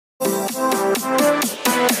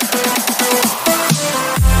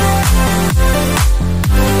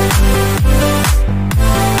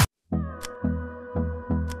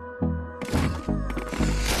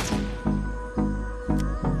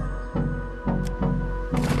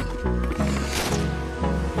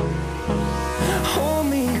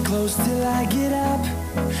close till I get up.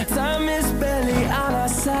 Time is barely on our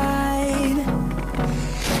side.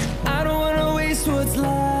 I don't wanna waste what's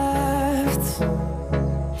left.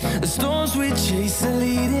 The storms we chase are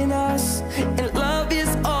leading us, and love is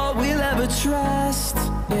all we'll ever trust.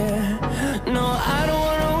 Yeah, no, I don't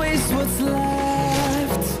wanna waste what's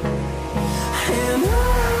left. And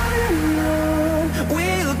on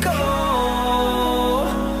we'll go,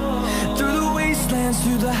 through the wastelands,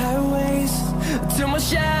 through the highways, till my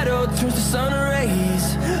shadow turns to sun rays.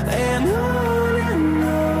 And on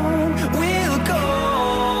we'll go,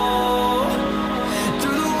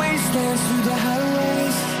 through the wastelands, through the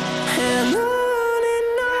highways, and on.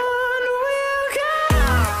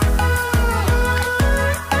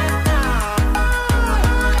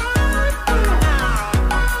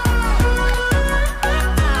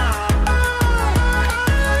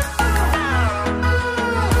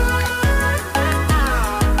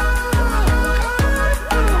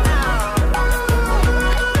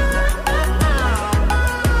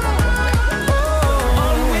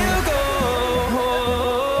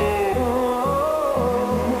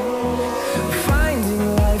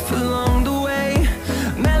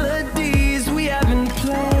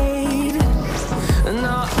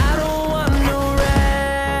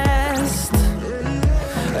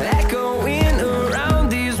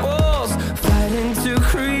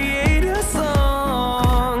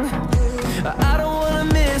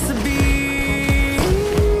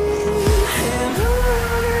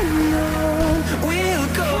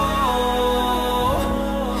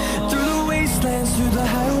 Through the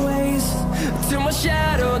highways, till my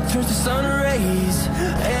shadow turns to sun rays.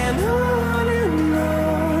 And on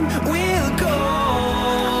we'll go,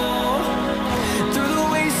 through the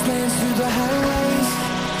wastelands, through the highways,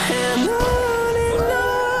 and on we'll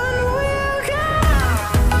go.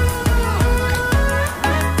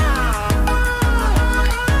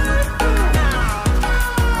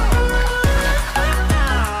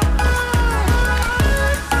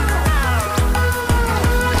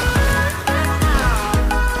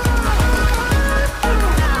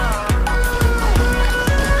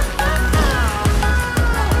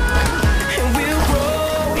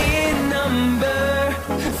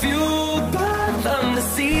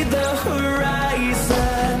 See the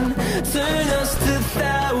horizon, turn us to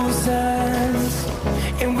thousands,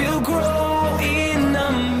 and we'll grow in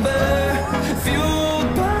number, fueled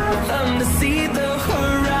by them to see the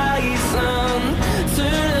horizon,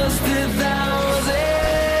 turn us to thousands.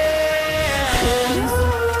 And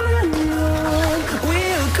on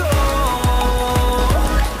we'll go,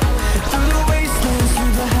 through the wastelands,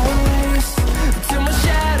 through the highways, till my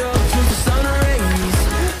shadow turns to sun rays.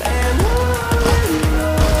 And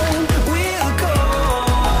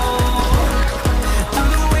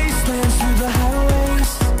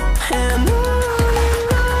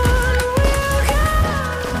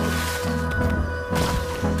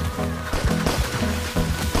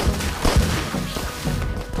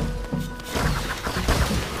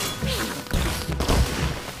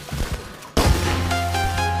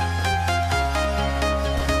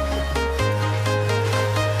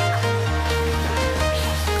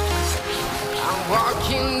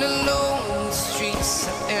walking alone, the streets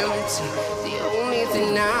are empty. The only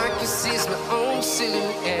thing I can see is my own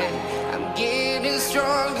silhouette. I'm getting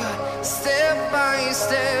stronger, step by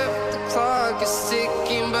step. The clock is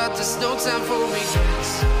ticking, but there's no time for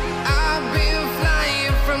regrets. I've been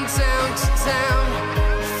flying from town to town.